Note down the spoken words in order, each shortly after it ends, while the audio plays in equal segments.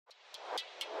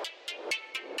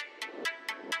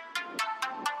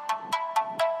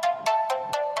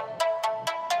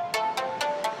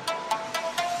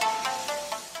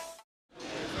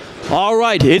All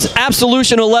right, it's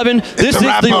Absolution 11. This is the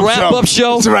wrap-up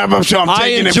show. It's a wrap-up show. I'm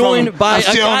taking it from joined by I'm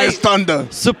stealing his thunder.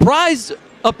 Surprise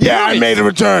appearance. Yeah, I made a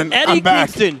return. Eddie I'm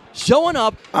back. Kingston showing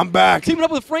up. I'm back. Teaming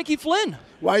up with Frankie Flynn.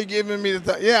 Why are you giving me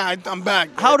the Yeah, I'm back.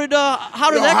 How did that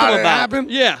come about? Happen?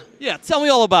 Yeah. Tell me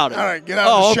all about it. All right, get out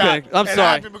of the shot. Okay. I'm it sorry.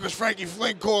 Happened because Frankie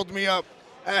Flynn called me up,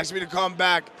 asked me to come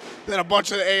back. Then a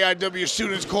bunch of the AIW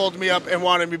students called me up and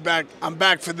wanted me back. I'm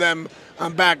back for them.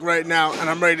 I'm back right now, and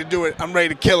I'm ready to do it. I'm ready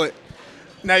to kill it.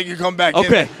 Now you can come back in.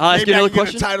 Okay, I'll ask you another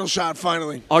question. Get a title shot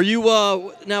finally. Are you,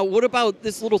 now what about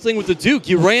this little thing with the Duke?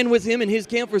 You ran with him in his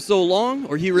camp for so long,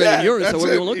 or he ran in yours, that's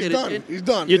however it. you want to He's look done. at it. He's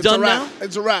done. You're It's done a wrap. now?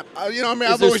 It's a wrap. You know what I mean?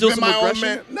 Is I've there always still been some my own aggression?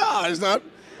 man. No, it's not.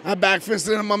 I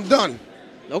backfisted him. I'm done.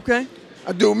 Okay.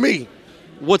 I do me.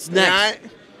 What's next? Yeah,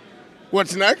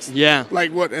 What's next? Yeah.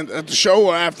 Like what, at the show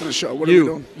or after the show? What are we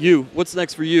doing? You. What's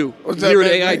next for you? What's that, Here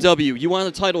at man? AIW. You want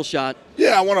a title shot.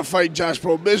 Yeah, I want to fight Josh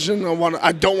Prohibition.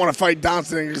 I don't want to fight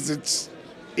Donst because it's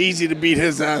easy to beat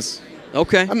his ass.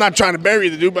 Okay. I'm not trying to bury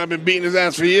the dude, but I've been beating his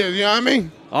ass for years. You know what I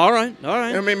mean? All right.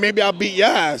 I mean, maybe I'll beat your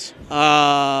ass.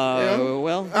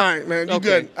 Well. All right, man. You okay.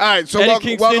 good? All right. So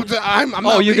Eddie welcome to. I'm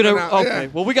not you're leaving gonna. now. Okay. Yeah.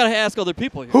 Well, we gotta ask other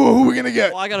people here. Who we gonna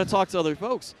get? Well, I gotta talk to other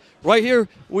folks. Right here,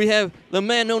 we have the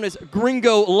man known as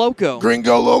Gringo Loco.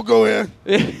 Gringo Loco here.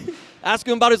 Ask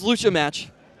him about his lucha match.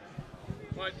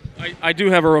 I do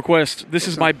have a request. This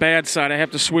is my bad side. I have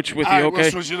to switch with you, All right, okay?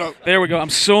 we'll switch it up. There we go. I'm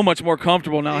so much more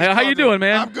comfortable now. How you doing,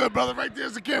 man? I'm good, brother. Right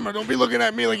there's the camera. Don't be looking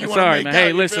at me like you It's want all to right, make man. out, Hey,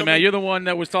 you listen, feel man. me? You're the one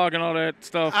that was talking all that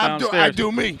stuff downstairs. I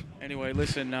do me. Anyway,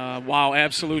 listen. Wow,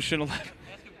 Absolution 11.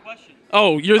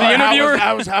 Oh, you're the interviewer?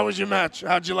 How was your match?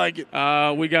 How'd you like it?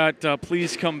 We got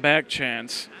Please Come Back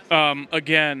chance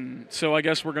again. So I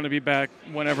guess we're going to be back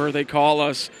whenever they call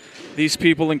us. These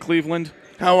people in Cleveland.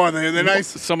 How are they? Are they nice?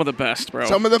 Some of the best, bro.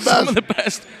 Some of the best? Some of the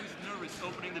best. Nervous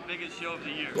opening the biggest show of the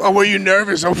year. Oh, were you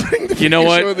nervous opening the You know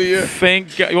what? show of the year?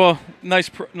 Thank God. Well, nice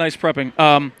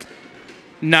prepping.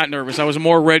 Not nervous. I was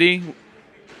more ready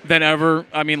than ever.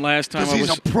 I mean, last time I Because he's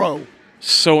was a pro.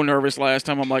 so nervous. Last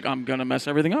time I'm like, I'm going to mess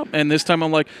everything up. And this time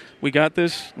I'm like, we got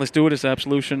this. Let's do it. It's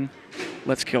Absolution.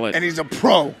 Let's kill it. And he's a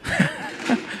pro.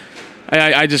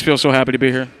 I just feel so happy to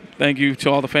be here. Thank you to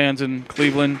all the fans in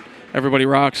Cleveland. Everybody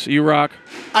rocks. You rock.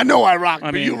 I know I rock, I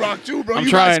but mean, you rock too, bro. I'm you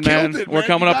trying, guys killed man. It, We're man.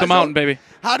 coming You up the guys mountain, baby.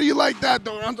 How do you like that,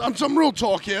 though? I'm some real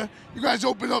talk here. You guys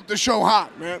open up the show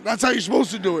hot, man. That's how you're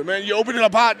supposed to do it, man. You open it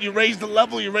up hot, you raise the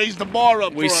level, you raise the bar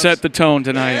up. We for set us. the tone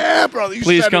tonight. Yeah, brother. You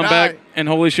Please set come it back high. and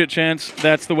holy shit chance.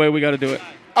 That's the way we got to do it.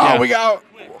 Oh, Yeah. we got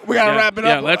to wrap it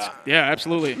up. Yeah,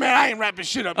 absolutely. Man, I ain't wrapping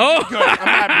shit up. Oh. Good. I'm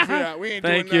happy for that. We ain't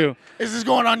Thank doing you. that. Is this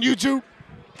going on YouTube?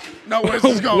 No, where's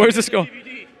this going? Where's this going?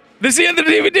 This is the end of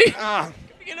the DVD.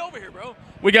 Get over here, bro.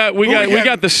 We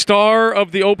got the star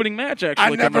of the opening match. Actually,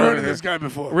 I've never coming heard over of here. this guy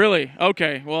before. Really?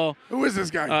 Okay. Well, Who is this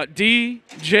guy?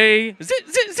 DJ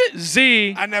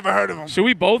Z. I never heard of him. Should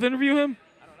we both interview him?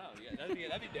 I don't know. Yeah,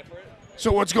 that'd be different.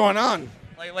 So what's going on?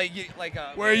 Where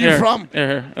are you Here. from?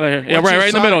 Here. Yeah, What's your right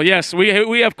in the side? middle. Yes, we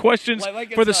have questions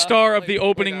Like for the it's, star of like- the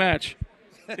opening like a- match.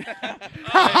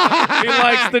 He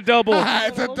likes the double.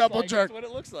 It's a double jerk. That's what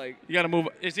it looks like. You got to move.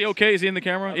 Is he okay? Is he in the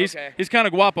camera? okay. He's kind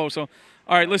of guapo. So,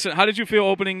 all right. Listen. How did you feel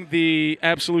opening the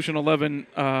Absolution 11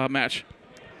 match?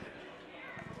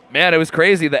 Man, it was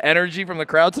crazy. The energy from the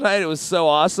crowd tonight, it was so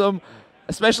awesome.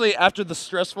 Especially after the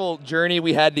stressful journey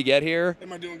we had to get here.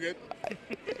 Am I doing good?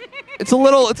 It's a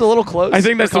little close. I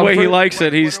think that's for the way he comfort. likes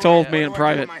it. He's told me in What do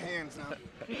I do with private. my hands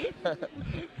now?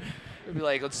 We'd be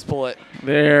like, let's pull it.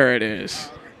 There it is.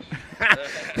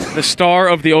 The star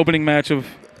of the opening match of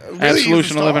Really, he's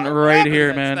Absolution the 11 star? right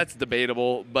here, man. That's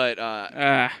debatable,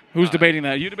 but Who's debating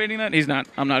that? You debating that? He's not.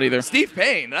 I'm not either. Steve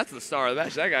Payne, that's the star of the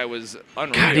match. That guy was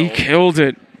unreal. God, he killed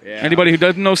it. Yeah. Anybody who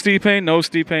doesn't know Steve Payne knows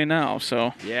Steve Payne now.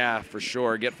 So Yeah, for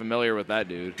sure. Get familiar with that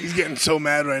dude. He's getting so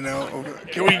mad right now.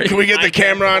 Can we get the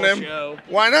camera on him?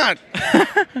 Why not?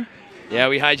 Yeah,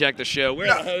 we hijacked the show. We're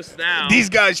the hosts now. These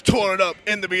guys tore it up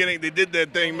in the beginning. They did their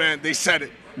thing, man. They said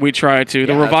it. we try to.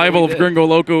 The Yeah, that's revival what of we did. Gringo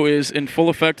Loco is in full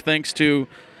effect thanks to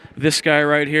this guy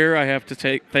right here. I have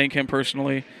to thank him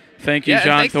personally. Thank you, yeah,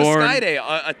 John and thanks Thorne. to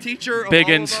Skayde, a teacher of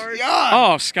Biggins. all of ours. Yeah.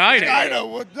 Oh, Skayde. Skayde,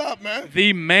 what's up, man?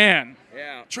 The man.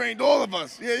 Yeah. Trained all of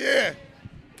us. Yeah.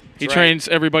 He right. trains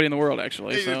everybody in the world,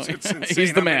 actually. It's So insane.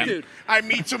 he's the I mean, man. dude, I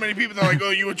meet so many people that are like, oh,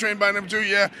 you were trained by them too?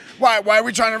 Yeah. Why are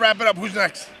we trying to wrap it up? Who's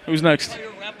next? Who's next?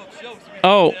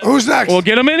 Oh, Who's next? well,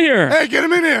 get him in here. Hey, get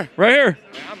him in here. Right here.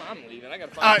 I'm leaving. I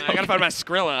gotta All right. find my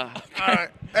Skrilla. All right.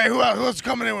 Hey, who else is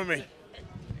coming in with me?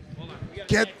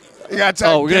 You gotta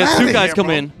tell. Oh, we're gonna get have two outta guys here, come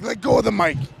bro. in. Let go of the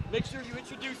mic. Make sure you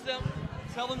introduce them.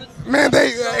 Tell them this. Man,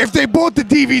 if they bought the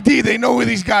DVD, they know who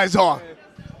these guys are.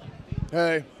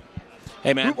 Hey.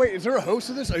 Hey, man. Wait, is there a host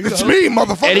of this? Are you It's the host? me,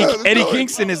 motherfucker. Eddie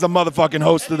Kingston is the motherfucking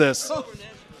host of this.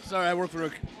 Sorry, I work for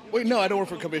a... Wait, no, I don't work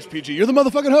for a company that's PG. You're the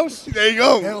motherfucking host? There you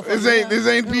go. Hell, This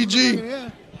ain't PG. Yeah.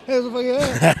 Hell,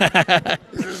 yeah.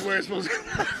 This is where it's supposed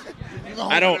to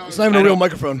I don't. It's not even a real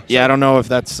microphone. Yeah, I don't know if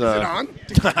that's. Is it on?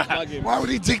 Why would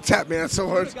he dick tap me? That's so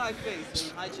hard.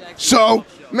 So,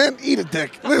 man, eat a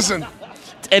dick. Listen.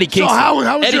 Eddie Kingston. So how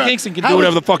was Eddie your- Kingston can how do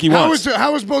whatever was- the fuck he how wants.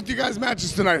 How was both you guys'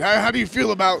 matches tonight? How do you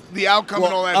feel about the outcome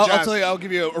and all that I'll jazz? tell you, I'll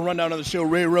give you a rundown of the show.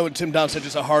 Rowe and Tim Donst had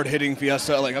just a hard-hitting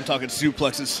fiesta. Like, I'm talking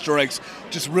suplexes, strikes,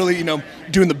 just really,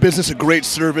 doing the business of great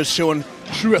service, showing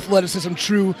true athleticism,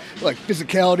 true,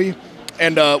 physicality.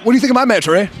 And what do you think of my match,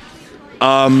 Ray?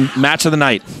 Match of the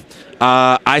night.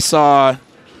 I saw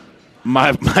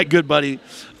my good buddy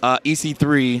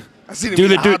EC3 I seen him do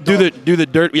eat a hot dog. the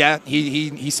dirt. Yeah,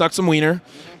 he sucked some wiener,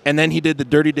 and then he did the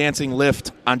Dirty Dancing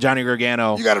lift on Johnny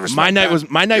Gargano. You gotta respect my night that. was You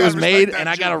gotta made, respect that, and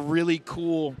I got Jim. a really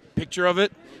cool picture of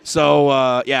it.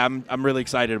 So yeah, I'm really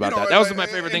excited about that. That was my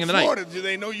favorite thing of the night. Florida, do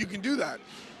they know you can do that?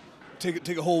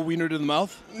 Take a whole wiener to the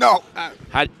mouth? No.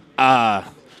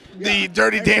 The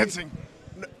Dirty Dancing.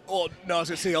 Oh, no, I was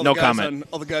going to say all No the guys comment.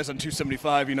 on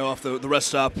 275, off the rest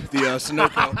stop, the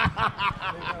Sunoco.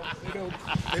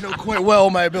 they know quite well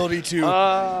my ability to,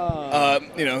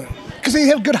 because they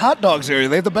have good hot dogs there.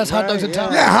 They have the best hot dogs in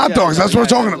town. Yeah, hot dogs. That's what we're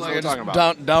talking about. Like, I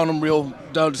just down them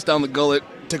down the gullet,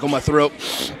 tickle my throat.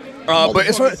 But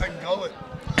as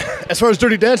far as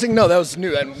Dirty Dancing, no, that was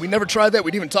new. And we never tried that.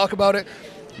 We didn't even talk about it.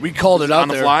 We called it out on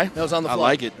the there. fly. That was on the fly. I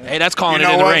like it. Hey, that's calling You it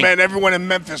know in the what, ring. man? Everyone in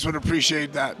Memphis would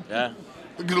appreciate that. Yeah.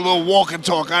 Get a little walk and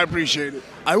talk. I appreciate it.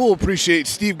 I will appreciate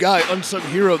Steve Guy, unsung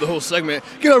hero of the whole segment.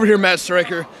 Get over here, Matt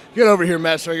Stryker. Get over here,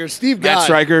 Matt Stryker. Steve Guy. Matt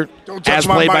Stryker, Don't touch as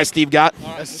my played by mic. Steve Gott.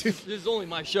 This is only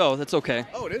my show. That's okay.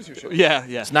 Oh, it is your show. Yeah.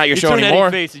 It's not your You show turn anymore.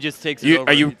 Eddie face, it just takes it You, over.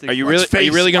 are you really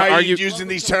Why gonna are argue? you using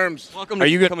these terms? Welcome Are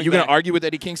to you coming gonna back. argue with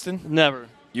Eddie Kingston? Never.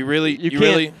 You really? You can't.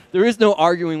 really? There is no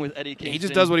arguing with Eddie Kingston. He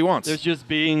just does what he wants. There's just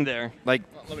being there. Like,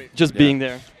 Just being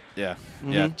there. yeah,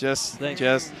 Mhm. yeah. Just.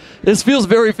 This feels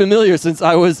very familiar since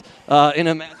I was in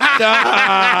a match.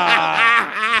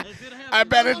 I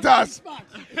bet it does.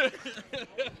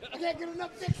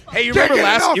 Hey, you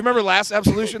remember last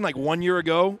Absolution, like 1 year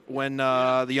ago, when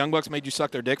the Young Bucks made you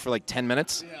suck their dick for like 10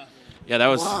 minutes? Yeah, that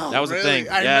was Wow, a really? thing.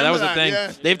 I Yeah, that remember was a that, thing.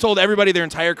 yeah. They've told everybody their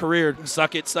entire career,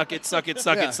 suck it, suck it, suck it,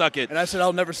 suck it, suck it. And I said,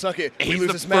 I'll never suck it. He's We lose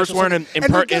the this match, first I'll one suck in- it. in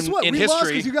And per- then guess in- what? in We lost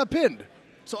history. because you got pinned.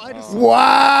 So I just...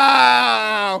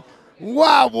 Wow.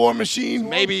 Wow, War Machine.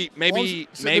 Maybe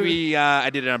I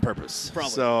did it on purpose. Probably.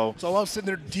 So I was sitting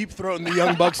there deep-throating the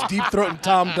Young Bucks, deep-throating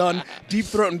Tom Dunn,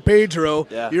 deep-throating Pedro.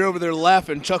 Yeah. You're over there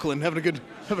laughing, chuckling, having a good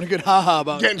ha-ha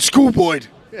about it. Getting schoolboyed.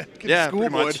 Yeah, Yeah, pretty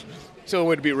schoolboy. much. It's the only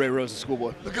way to beat Ray Rose, a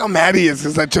schoolboy. Look how mad he is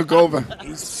since I took over.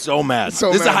 he's so mad. So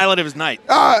this is the mad. highlight of his night.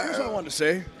 That's what I wanted to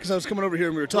say, because I was coming over here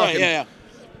and we were talking. Yeah.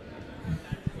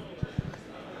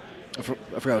 I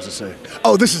forgot what I was to say.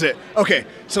 Oh, this is it. Okay,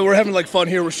 so we're having like fun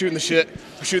here. We're shooting the shit.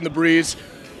 We're shooting the breeze,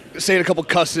 saying a couple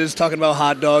cusses, talking about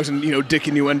hot dogs and dick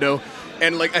innuendo.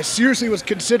 And like I seriously was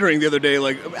considering the other day,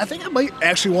 like I think I might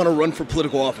actually want to run for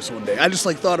political office one day. I just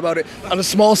like thought about it on a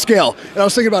small scale, and I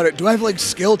was thinking about it. Do I have like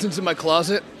skeletons in my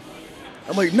closet?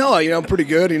 I'm like, no, I'm pretty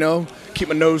good. Keep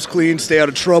my nose clean, stay out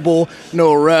of trouble,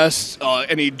 no arrests.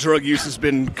 Any drug use has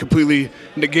been completely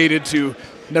negated to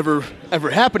never ever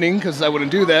happening because I wouldn't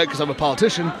do that because I'm a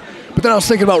politician. But then I was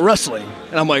thinking about wrestling,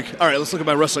 and I'm like, all right, let's look at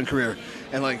my wrestling career.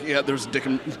 And like, yeah, there's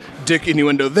dick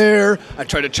innuendo there. I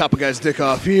tried to chop a guy's dick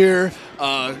off here,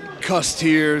 cussed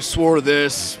here, swore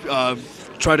this,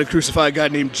 tried to crucify a guy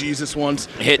named Jesus once,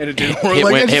 and it didn't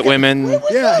work. Hit women.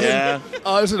 Yeah.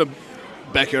 I was in a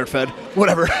backyard fed,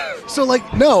 whatever. So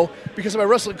like, no, because of my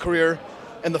wrestling career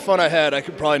and the fun I had, I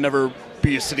could probably never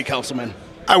be a city councilman.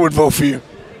 I would vote for you.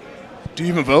 Do you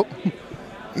even vote?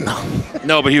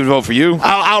 No, but he would vote for you.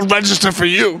 I'll register for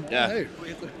you. Yeah. Hey.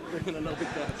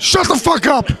 Shut the fuck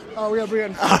up. Oh, we gotta bring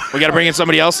in. We got to bring in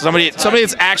somebody else. Somebody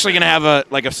that's actually going to have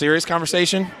a serious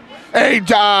conversation. Hey,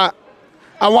 I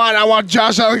want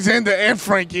Josh Alexander and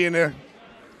Frankie in there.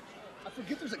 I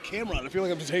forget there's a camera on. I feel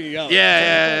like I'm just hanging out.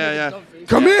 Yeah.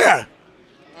 Come here.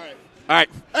 All right.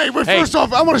 Hey, but Hey. first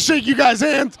off, I want to shake you guys'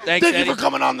 hands. Thanks, Thank you Eddie. for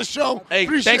coming on the show. Hey,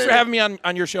 Appreciate thanks for it. having me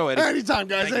on your show, Eddie. Anytime,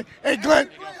 guys. Hey, Glenn.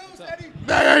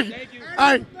 Hey.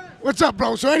 All right. What's up,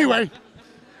 bro? So anyway,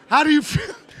 how do you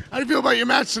feel? How do you feel about your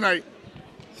match tonight?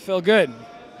 Feel good.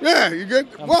 Yeah, you good?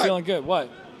 I'm what? feeling good. What?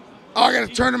 Oh, I gotta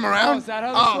turn him around. Oh, is that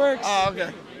how this works? Oh,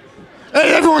 okay.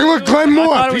 Hey, everyone, look, Glenn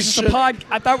Moore. I thought it was piece just of a shit. pod.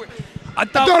 I thought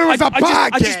it was a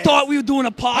I just podcast. thought we were doing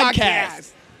a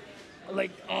podcast.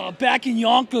 Like back in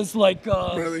Yonkers, like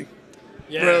Really?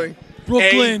 yeah. Really?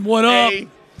 Brooklyn. Hey, what up? hey,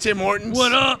 Tim Hortons.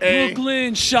 What up, Hey.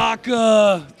 Brooklyn?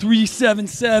 Shaka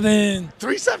 377.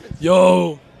 3-7.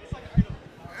 Yo,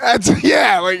 That's like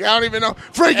I don't even know.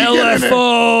 Frankie, get in there.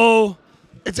 LFO.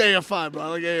 It's AFI, bro. I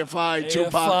like AFI,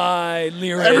 Tupac. AFI,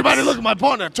 lyrics. Everybody, look at my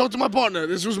partner. Talk to my partner.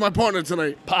 This was my partner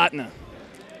tonight. Partner.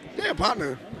 Yeah,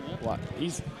 partner. What?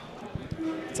 It's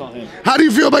all him. How do you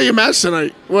feel about your match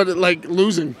tonight? What, like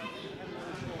losing?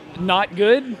 Not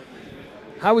good.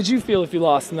 How would you feel if you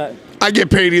lost in that? I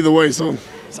get paid either way, so.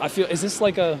 I feel. Is this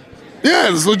like a? Yeah,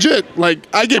 it's legit. Like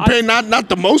I get paid not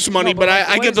the most money, No, but like,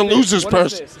 I what get is the this? losers What is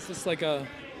purse. this? Is this like a?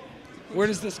 Where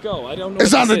does this go? I don't know.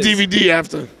 It's what on the this is. DVD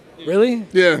after. Really?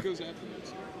 Yeah.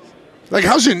 Like,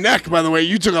 how's your neck, by the way?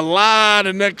 You took a lot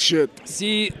of neck shit.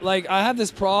 See, like, I have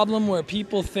this problem where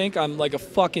people think I'm like a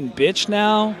fucking bitch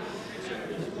now,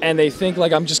 and they think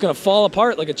like I'm just gonna fall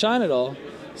apart like a China doll.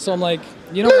 So I'm like,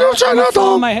 you know Little what? I'm China gonna fall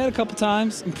doll. on my head a couple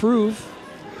times and prove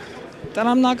that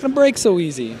I'm not gonna break so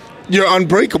easy. You're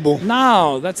unbreakable.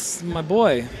 No, that's my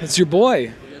boy. It's your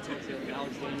boy.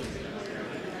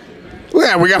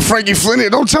 Yeah, we got Frankie Flynn here.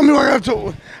 Don't tell me what I have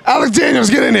to. Alex Daniels,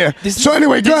 get in here. So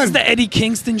anyway, This go is ahead. the Eddie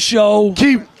Kingston show.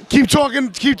 Keep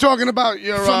talking about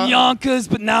your From Yonkers,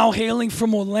 but now hailing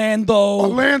from Orlando.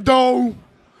 Orlando.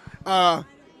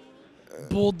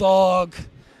 Bulldog.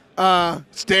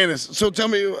 Stannis. So tell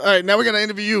me, all right, now we're gonna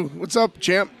interview you. What's up,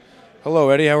 champ? Hello,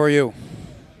 Eddie. How are you?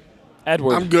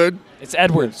 Edward. I'm good. It's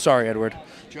Edward. Sorry, Edward.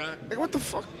 Hey, what the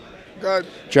fuck? God.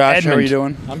 Josh, how are Edmund. you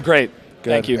doing? I'm great.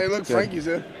 Thank you. Hey, look, Frankie's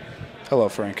here. Hello,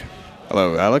 Frank.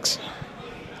 Hello, Alex.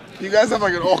 You guys have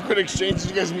like an awkward exchange.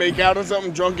 Did you guys make out or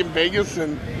something drunk in Vegas,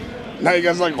 and now you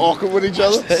guys like awkward with each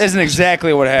other? That isn't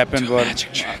exactly what happened, but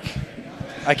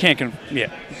I can't.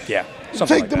 Yeah.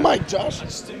 Something Take the like mic, Josh.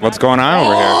 What's going on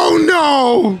over here? Oh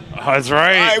no! Oh, that's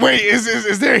right. All right, wait,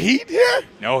 is there heat here?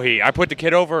 No heat. I put the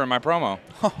kid over in my promo.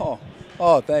 that.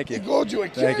 Oh, thank He you. called you a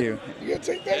kid. Thank you. You gonna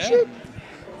take that shit?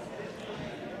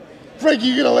 Frankie,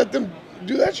 you gonna let them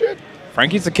do that shit?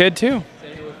 Frankie's a kid too.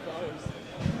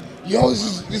 Yo,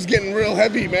 this is getting real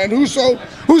heavy, man. Who's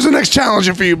the next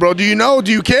challenger for you, bro? Do you know?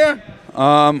 Do you care?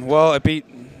 Well, I beat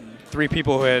 3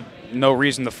 people who had no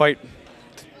reason to fight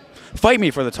me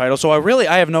for the title, so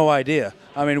I have no idea.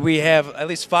 I mean, we have at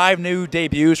least 5 new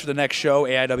debuts for the next show,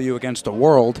 AIW Against the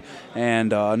World,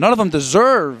 and none of them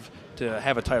deserve to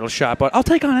have a title shot, but I'll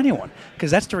take on anyone,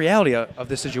 because that's the reality of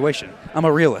this situation. I'm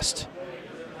a realist.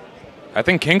 I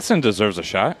think Kingston deserves a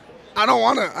shot. I don't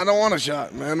want a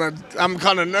shot, man. I'm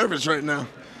kind of nervous right now.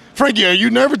 Frankie, are you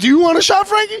nervous? Do you want a shot,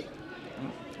 Frankie?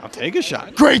 I'll take a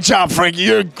shot. Great job, Frankie.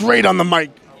 You're great on the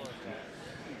mic.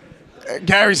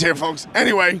 Gary's here, folks.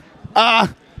 Anyway, how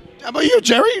about you,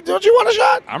 Jerry? Don't you want a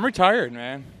shot? I'm retired,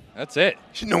 man. That's it.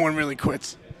 No one really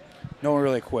quits. No one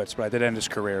really quits, but I did end his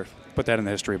career. Put that in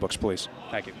the history books, please.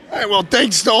 Thank you. All right, well,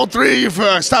 thanks to all 3 of you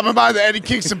for stopping by the Eddie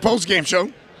Kingston postgame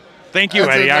show. Thank you,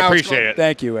 That's Eddie. it, I now it's appreciate it.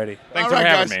 Thank you, Eddie. Thanks All for right,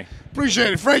 having guys. me.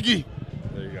 Appreciate it. Frankie.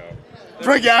 There you go.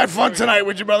 Frankie, I had fun tonight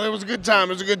with you, brother. It was a good time.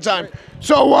 It was a good time.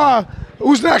 So,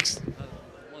 who's next?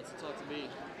 Wants to talk to me.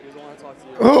 He doesn't want to talk to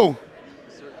you. Who?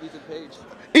 Sir Ethan Page.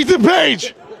 Ethan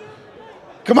Page.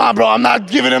 Come on, bro. I'm not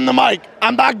giving him the mic.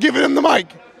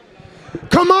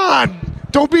 Come on.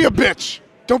 Don't be a bitch.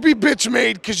 Don't be bitch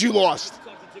made because you lost.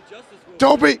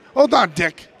 Don't be. Hold on,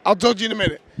 Dick. I'll tell you in a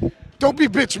minute. Don't be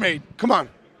bitch made. Come on.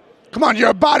 Come on.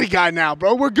 You're a body guy now,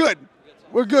 bro. We're good.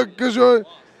 We're good because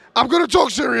I'm going to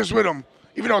talk serious with him.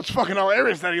 Even though it's fucking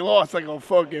hilarious that he lost like a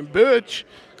fucking bitch.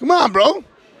 Come on, bro.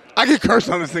 I get cursed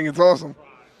on this thing. It's awesome.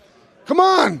 Come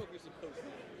on.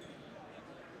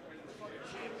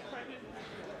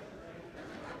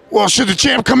 Well, should the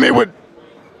champ come in with...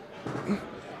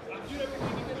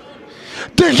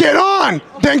 Then get on.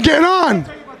 Then get on.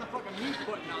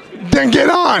 Then get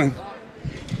on.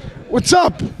 What's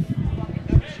up?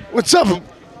 What's up?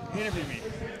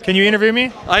 Can you interview me?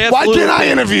 Why didn't I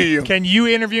interview you? Can you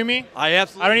interview me? I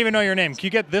absolutely. I don't even know your name. Can you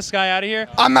get this guy out of here?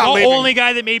 I'm not the leaving. only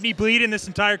guy that made me bleed in this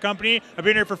entire company. I've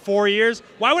been here for 4 years.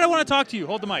 Why would I want to talk to you?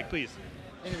 Hold the mic, please.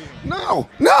 No.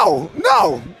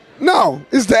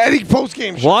 It's the Eddie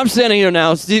postgame show. Well, I'm standing here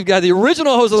now. Steve Guy, the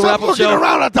original host of the Stop wrap-up looking show.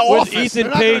 around at the with office. Ethan They're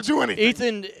not gonna Page. do anything.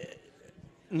 Ethan,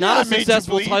 not Yeah, a I made you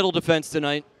successful bleed. title defense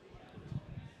tonight.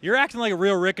 You're acting like a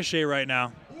real Ricochet right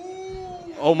now.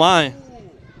 Oh my!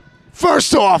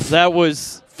 First off, That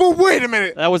was wait a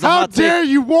minute. That was a How hot take. dare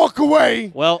you walk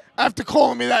away well. after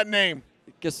calling me that name?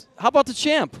 Guess how about the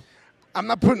champ? I'm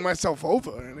not putting myself over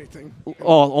or anything.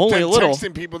 Oh, only They're a little.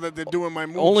 texting people that they're doing my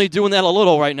moves. Only doing that a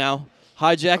little right now.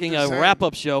 Hijacking just a saying.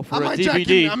 wrap-up show for I'm a hijacking-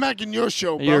 DVD. I'm hacking your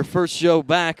show, bro. Your first show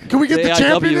back. Can we get to the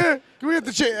champ in AIW. there? Can we hit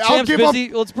the champ? Champ's busy.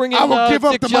 Let's bring in I will give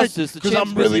up Dick the Justice. mic The because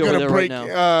champ's I'm really busy over gonna there right break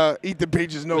now. Ethan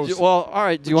Page's nose. Well, all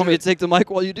right. Do you want me to take the mic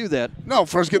while you do that? No,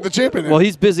 first get the champ in there. Well,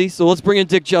 he's busy, so let's bring in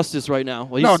Dick Justice right now.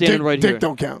 Well, he's no, standing Dick, right Dick here.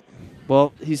 don't count.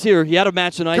 Well, he's here. He had a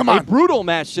match tonight. Come on. A brutal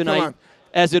match Come tonight, on.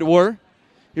 as it were.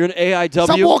 You're an AIW.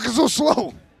 Stop walking so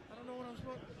slow.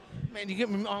 Man, you get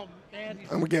me all mad.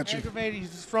 I'm gonna get you. Aggravated. He's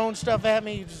just throwing stuff at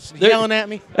me. He's just There- yelling at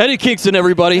me. Eddie Kingston,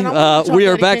 everybody. And I wanna talk We to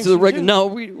are Eddie back to the Kingston, regular.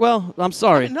 too. No, well, I'm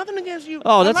sorry. Nothing against you.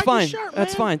 Oh, I that's like fine. Your shirt,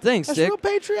 That's man. fine. Thanks, That's Dick. real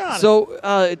patriotic.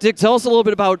 So, Dick, tell us a little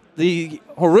bit about the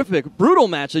horrific, brutal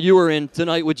match that you were in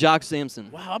tonight with Jock Samson.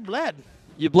 Wow, I bled.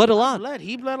 You bled a lot.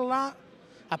 He bled a lot.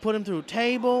 I put him through a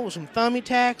table with some thummy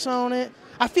tacks on it.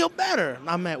 I feel better.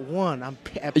 I'm at one. I'm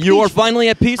at You are peaceful. finally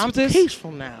at peace I'm with this?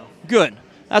 peaceful now. Good.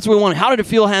 That's what we want. How did it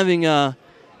feel having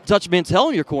Dutch Mantel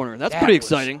in your corner? That's pretty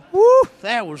exciting. Woo,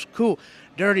 that was cool.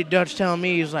 Dirty Dutch telling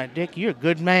me, he's like, Dick, you're a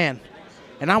good man.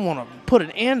 And I want to put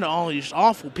an end to all these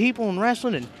awful people in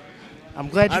wrestling. And I'm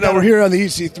glad you I know got we're here on the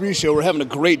EC3 show. We're having a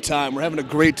great time. We're having a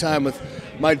great time with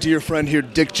my dear friend here,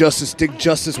 Dick Justice. Dick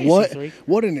Justice,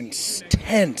 what an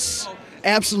intense,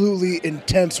 absolutely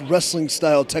intense wrestling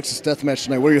style Texas death match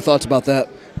tonight. What are your thoughts about that?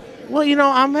 Well, you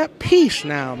know, I'm at peace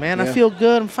now, man. Yeah. I feel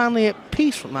good. I'm finally at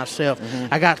peace with myself.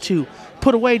 I got to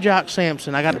put away Jock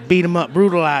Samson. I got to beat him up,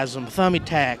 brutalize him, thummy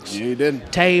tacks. Yeah, you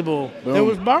did. Table. Boom. There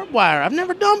was barbed wire. I've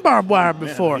never done barbed wire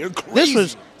before. you're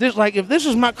crazy. If this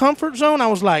is my comfort zone, I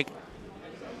was like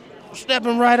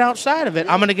stepping right outside of it.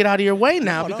 I'm gonna get out of your way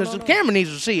now because the camera needs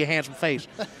to see your handsome face.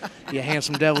 You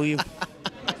handsome devil, you.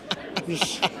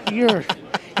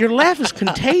 Your laugh is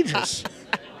contagious.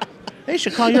 They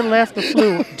should call your laugh the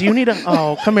flu. Do you need a?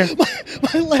 Oh, come here.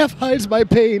 My laugh hides my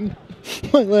pain.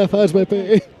 My laugh hides my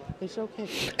pain. It's okay.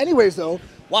 Anyways, though,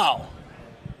 wow.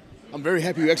 I'm very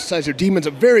happy you exercised your demons.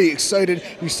 I'm very excited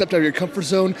you stepped out of your comfort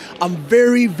zone. I'm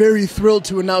very, very thrilled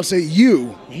to announce that you,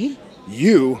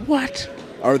 what,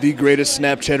 are the greatest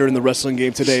Snapchatter in the wrestling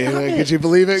game today. Stop it. Could you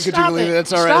believe it? Could you Stop believe it? it.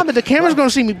 That's all right. Stop it. The camera's gonna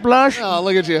see me blush. Oh,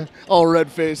 look at you, all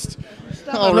red-faced.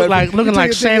 All Looking red-faced.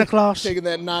 like Santa Claus. Taking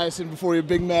that niacin before your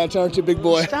big match, aren't you, big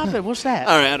boy? Stop it. What's that?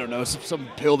 All right, I don't know. Some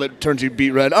pill that turns you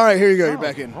beet red. All right, here you go. You're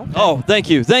back in. Oh, thank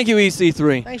you. Thank you,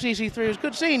 EC3. Thanks, EC3. It was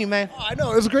good seeing you, man. I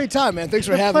know. It was a great time, man. Thanks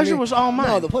for having me. The pleasure was all mine.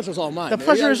 No, the pleasure was all mine. The man.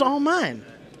 pleasure Yeah, is all mine.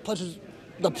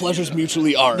 The pleasure's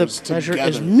mutually ours. The pleasure together.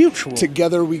 is mutual.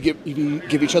 Together we give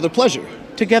each other pleasure.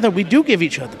 Together we do give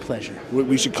each other pleasure.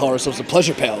 We should call ourselves the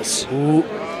Pleasure Pals. Ooh.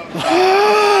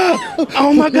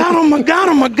 Oh my God, oh my God,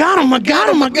 oh my God, oh my God,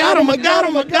 oh my God, oh my God,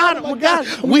 oh my God, oh my God.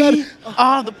 We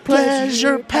are the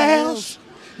Pleasure Pals.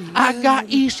 I got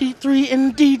EC3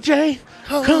 and DJ.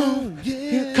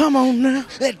 Come on now.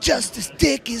 That Justice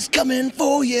Dick is coming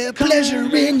for you. Pleasure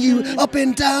in you, up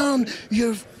and down.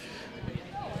 You're...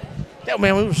 Yeah,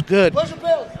 man, it was good.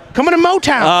 Coming to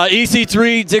Motown.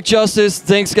 EC3, Dick Justice.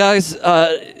 Thanks, guys.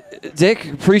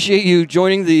 Dick, appreciate you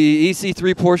joining the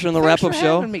EC3 portion of the Thanks wrap-up for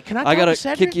show. having me. Can I gotta talk to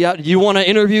Cedric? kick you out. You want to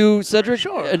interview Cedric?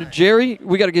 Sure. And Jerry?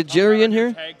 We got to get Jerry in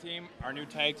here. Our new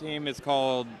tag team is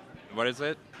called, what is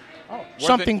it?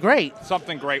 Something great.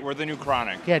 Something great. We're the new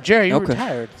Chronic. Yeah, Jerry, you're Okay.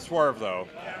 retired. Swerve, though.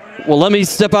 Well, let me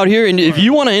step out here, and if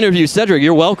you want to interview Cedric,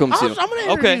 you're welcome to. I'm going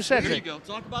to interview Cedric. Here you go.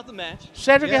 Talk about the match.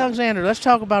 Cedric Alexander, let's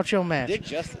talk about your match. Dick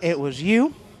Justice. It was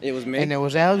you. It was me. And it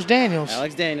was Alex Daniels.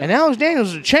 Alex Daniels. And Alex Daniels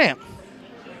is a champ.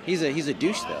 He's a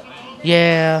douche though.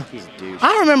 Yeah. He's a douche.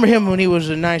 I remember him when he was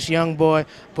a nice young boy,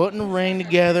 putting the ring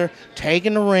together,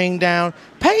 taking the ring down,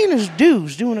 paying his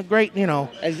dues, doing a great,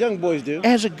 as young boys do.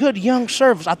 As a good young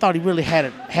service. I thought he really had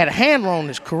a handle on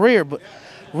his career, but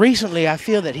recently I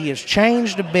feel that he has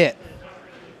changed a bit.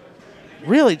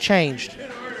 Really changed.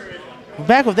 We're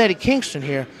back with Eddie Kingston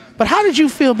here. But how did you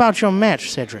feel about your match,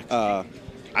 Cedric? I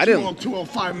didn't.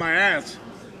 205 my ass.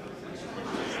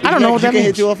 I don't know what that You can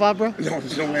hit means. 205, bro? No,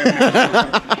 there's no way I'm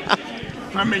happy.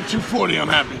 If I make 240, I'm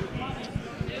happy.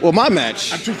 Well, my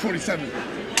match. I'm 247.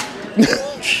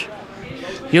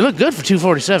 You look good for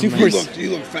 247, man. You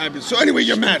look fabulous. So anyway,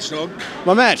 your match, dog.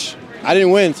 My match. I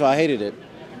didn't win, so I hated it.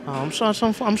 Oh, I'm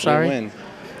sorry.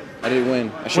 I didn't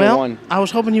win. I should have Well, won. I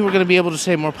was hoping you were going to be able to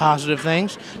say more positive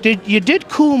things. You did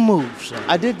cool moves.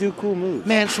 I did do cool moves.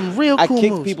 Man, some real cool moves. I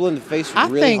kicked people in the face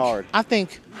really hard. I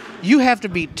think you have to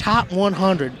be top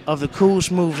 100 of the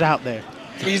coolest moves out there.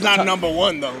 He's not number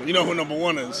one, though. You know who number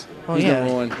one is. Oh, Who's yeah.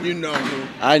 number one? You know who.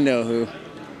 I know who.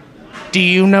 Do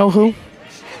you know who?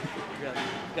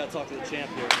 Got to talk to the champ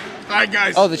here. All right,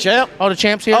 guys. Oh, the champ? Oh, the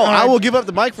champ's here? Oh, All right. I will give up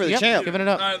the mic for the Yep, champ. Giving it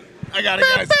up. All right, I got it,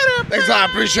 guys. Thanks a lot. I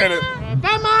appreciate it.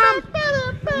 Bye, Mom.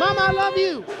 Mom, I love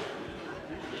you.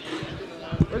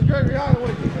 Where's Gregory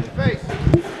Holloway? His face.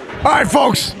 All right,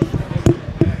 folks.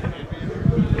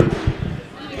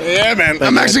 Yeah, man.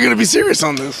 I'm actually going to be serious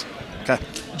on this. Okay.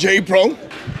 J-Pro,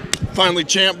 finally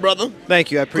champ, brother.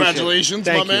 Thank you. I appreciate Congratulations,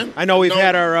 it. Thank my you. man. I know we've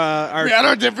had our... We had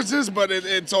our differences, but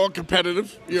it's all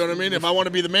competitive. You know what I mean? If I want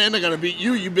to be the man, I got to beat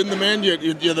you. You've been the man.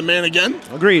 You're the man again.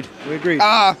 Agreed. We agreed.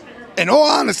 In all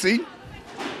honesty,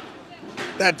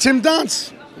 that Tim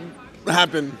Donst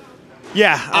happened.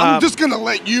 Yeah. I'm just going to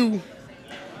let you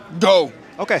go.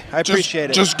 Okay. I appreciate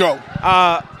it. Just go.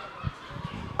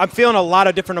 I'm feeling a lot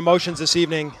of different emotions this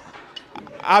evening.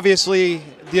 Obviously,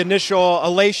 the initial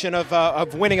elation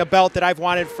of winning a belt that I've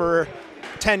wanted for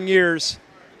 10 years.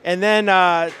 And then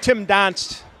Tim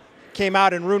Donst came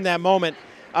out and ruined that moment.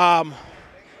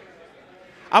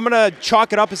 I'm going to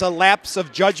chalk it up as a lapse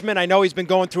of judgment. I know he's been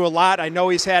going through a lot. I know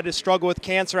he's had to struggle with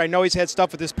cancer. I know he's had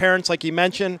stuff with his parents, like he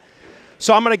mentioned.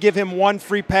 So I'm going to give him one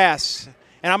free pass,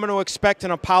 and I'm going to expect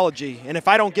an apology. And if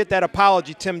I don't get that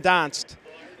apology, Tim Donst,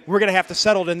 we're going to have to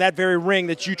settle it in that very ring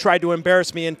that you tried to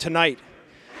embarrass me in tonight,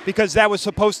 because that was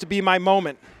supposed to be my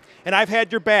moment. And I've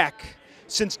had your back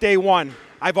since day one.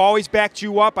 I've always backed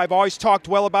you up. I've always talked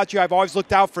well about you. I've always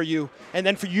looked out for you. And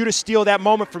then for you to steal that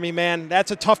moment from me, man,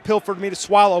 that's a tough pill for me to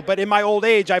swallow. But in my old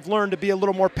age, I've learned to be a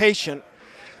little more patient.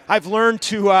 I've learned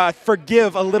to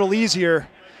forgive a little easier.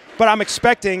 But I'm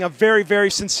expecting a very, very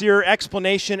sincere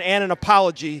explanation and an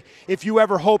apology if you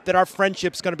ever hope that our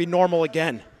friendship's going to be normal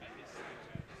again.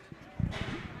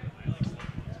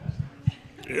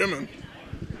 Yeah, man.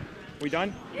 We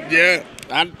done? Yeah.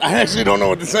 I actually don't know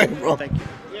what to say, bro. Thank you.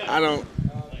 I don't.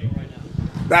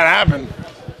 That happened.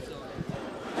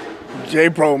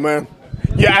 J-Pro, man.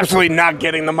 You're absolutely not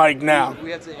getting the mic now.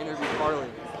 We have to interview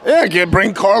Karlee. Yeah,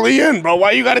 bring Karlee in, bro.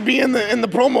 Why you got to be in the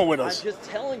promo with us? I'm just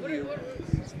telling you.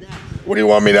 What do you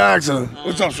want me to ask her?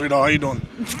 What's up, sweetheart? How you doing?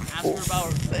 Ask her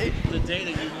about the day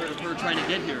that you were trying to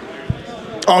get here.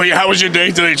 Oh, yeah. How was your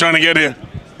day today trying to get here?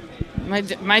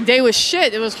 My day was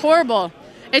shit. It was horrible.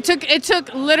 It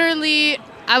took literally,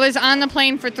 I was on the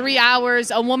plane for 3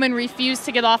 hours. A woman refused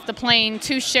to get off the plane.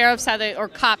 2 sheriffs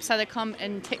cops had to come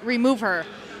and remove her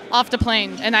off the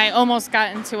plane. And I almost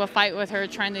got into a fight with her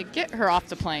trying to get her off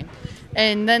the plane.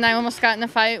 And then I almost got in a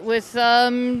fight with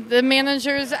the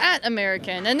managers at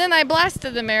American. And then I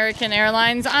blasted American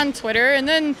Airlines on Twitter. And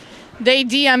then they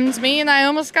DM'd me, and I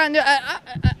almost got into.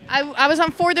 I was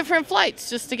on 4 different flights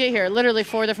just to get here. Literally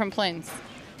 4 different planes.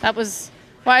 That was.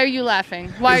 Why are you laughing?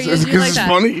 Why are you like it's that?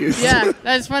 Funny. Yeah,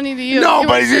 that's funny to you. No,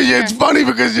 but it's funny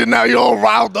because you're all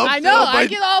riled up. I know. I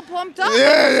get all pumped up.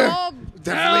 Yeah.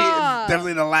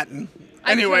 Definitely the Latin.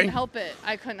 Anyway.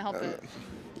 I couldn't help it.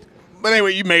 But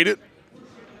anyway, you made it.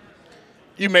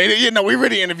 You made it. Yeah, no, we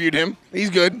already interviewed him.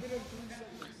 He's good.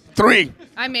 3.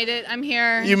 I made it. I'm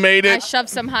here. You made it. I shoved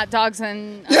some hot dogs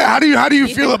in. Yeah. How do you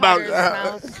feel about?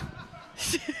 mouth.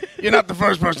 You're not the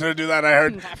first person to do that. I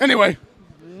heard. Anyway.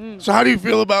 So how do you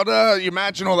feel about your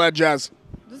match and all that jazz?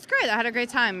 It was great. I had a great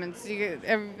time.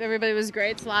 Everybody was great.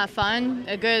 It's a lot of fun.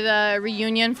 A good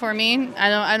reunion for me.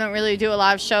 I don't really do a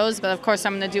lot of shows, but of course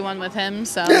I'm going to do one with him.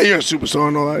 So yeah, you're a superstar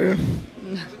and all that.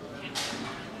 Yeah.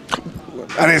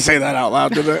 I didn't say that out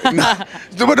loud, did I?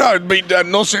 But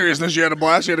no seriousness. You had a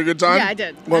blast. You had a good time. Yeah, I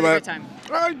did. I had a good time.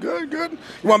 All right, good.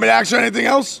 You want me to ask you anything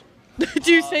else? Did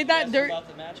you say that? About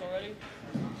the match already?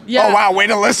 Yeah. Oh wow, way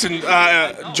to listen,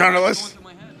 journalist.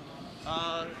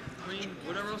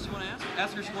 Whatever else you want to ask.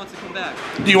 Ask her if she wants to come back.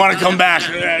 Do you want to come back?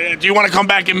 Do you want to come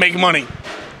back and make money?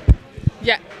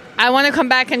 Yeah, I want to come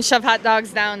back and shove hot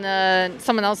dogs down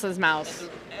someone else's mouth.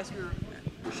 Ask her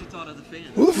what she thought of the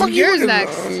fans. Who the fuck Yours you?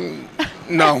 next.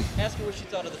 No. Ask her what she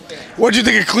thought of the fans. What'd you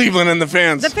think of Cleveland and the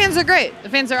fans? The fans are great. The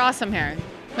fans are awesome here.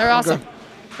 They're awesome.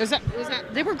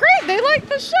 They were great. They liked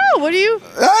the show. What do you? They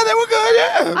were good,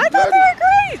 yeah. I thought they were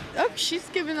great. Oh, she's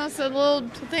giving us a little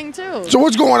thing too. So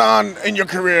what's going on in your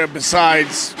career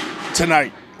besides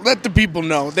tonight? Let the people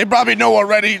know. They probably know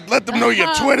already. Let them know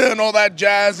your Twitter and all that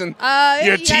jazz and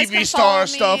your TV star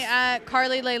stuff. Me at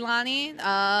Karlee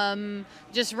Leilani.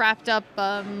 Just wrapped up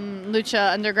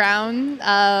Lucha Underground.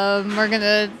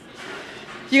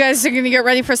 You guys are gonna get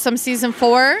ready for some season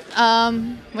 4,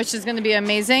 which is gonna be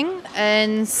amazing.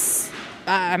 And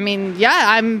I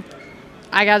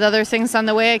got other things on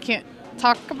the way I can't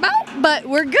talk about, but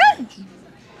we're good.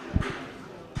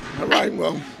 All right,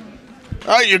 well.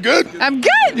 All right, you're good? I'm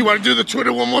good. You want to do the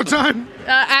Twitter one more time?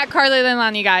 At Karlee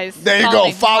Leilani, guys. There you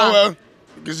go. Follow her.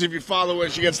 Because if you follow her,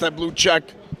 she gets that blue check.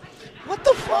 What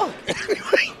the fuck?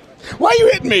 Why are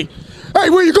you hitting me? Hey,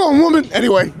 where you going, woman?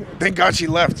 Anyway, thank God she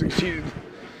left.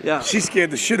 She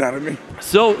scared the shit out of me.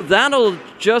 So that'll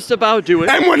just about do it.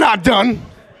 And we're not done.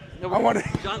 No,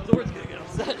 John Thorne's going to get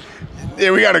upset. Yeah,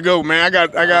 we gotta go, man.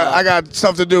 I got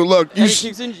stuff to do. Look, Eddie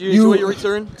Kingston, you enjoy your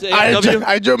return to AEW?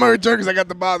 I enjoy my return because I got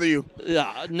to bother you.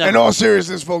 Yeah, never. In all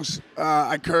seriousness, folks,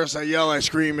 I curse, I yell, I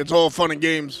scream. It's all fun and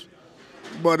games.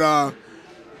 But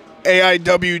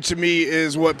AIW to me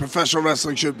is what professional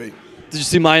wrestling should be. Did you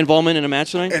see my involvement in a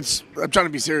match tonight? I'm trying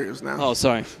to be serious now. Oh,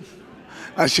 sorry.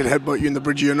 I should headbutt you in the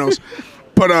bridge of your nose.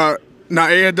 But now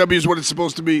AIW is what it's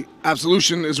supposed to be.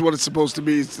 Absolution is what it's supposed to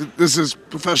be. This is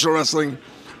professional wrestling,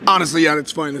 honestly, at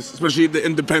its finest, especially the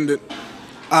independent.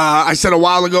 I said a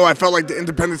while ago I felt like the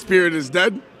independent spirit is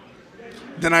dead.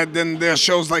 Then there are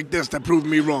shows like this that prove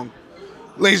me wrong.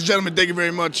 Ladies and gentlemen, thank you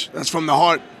very much. That's from the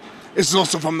heart. This is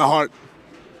also from the heart.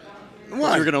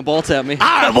 What? You're going to bolt at me.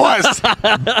 I was.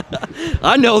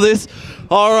 I know this.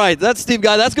 All right, that's Steve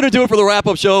Guy. That's going to do it for the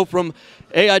wrap-up show from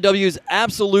AIW's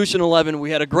Absolution 11.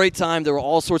 We had a great time. There were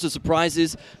all sorts of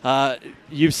surprises.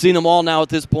 You've seen them all now at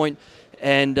this point.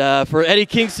 And for Eddie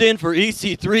Kingston, for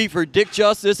EC3, for Dick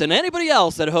Justice, and anybody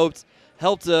else that helped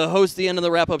host the end of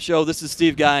the wrap-up show, this is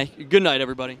Steve Guy. Good night,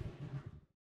 everybody.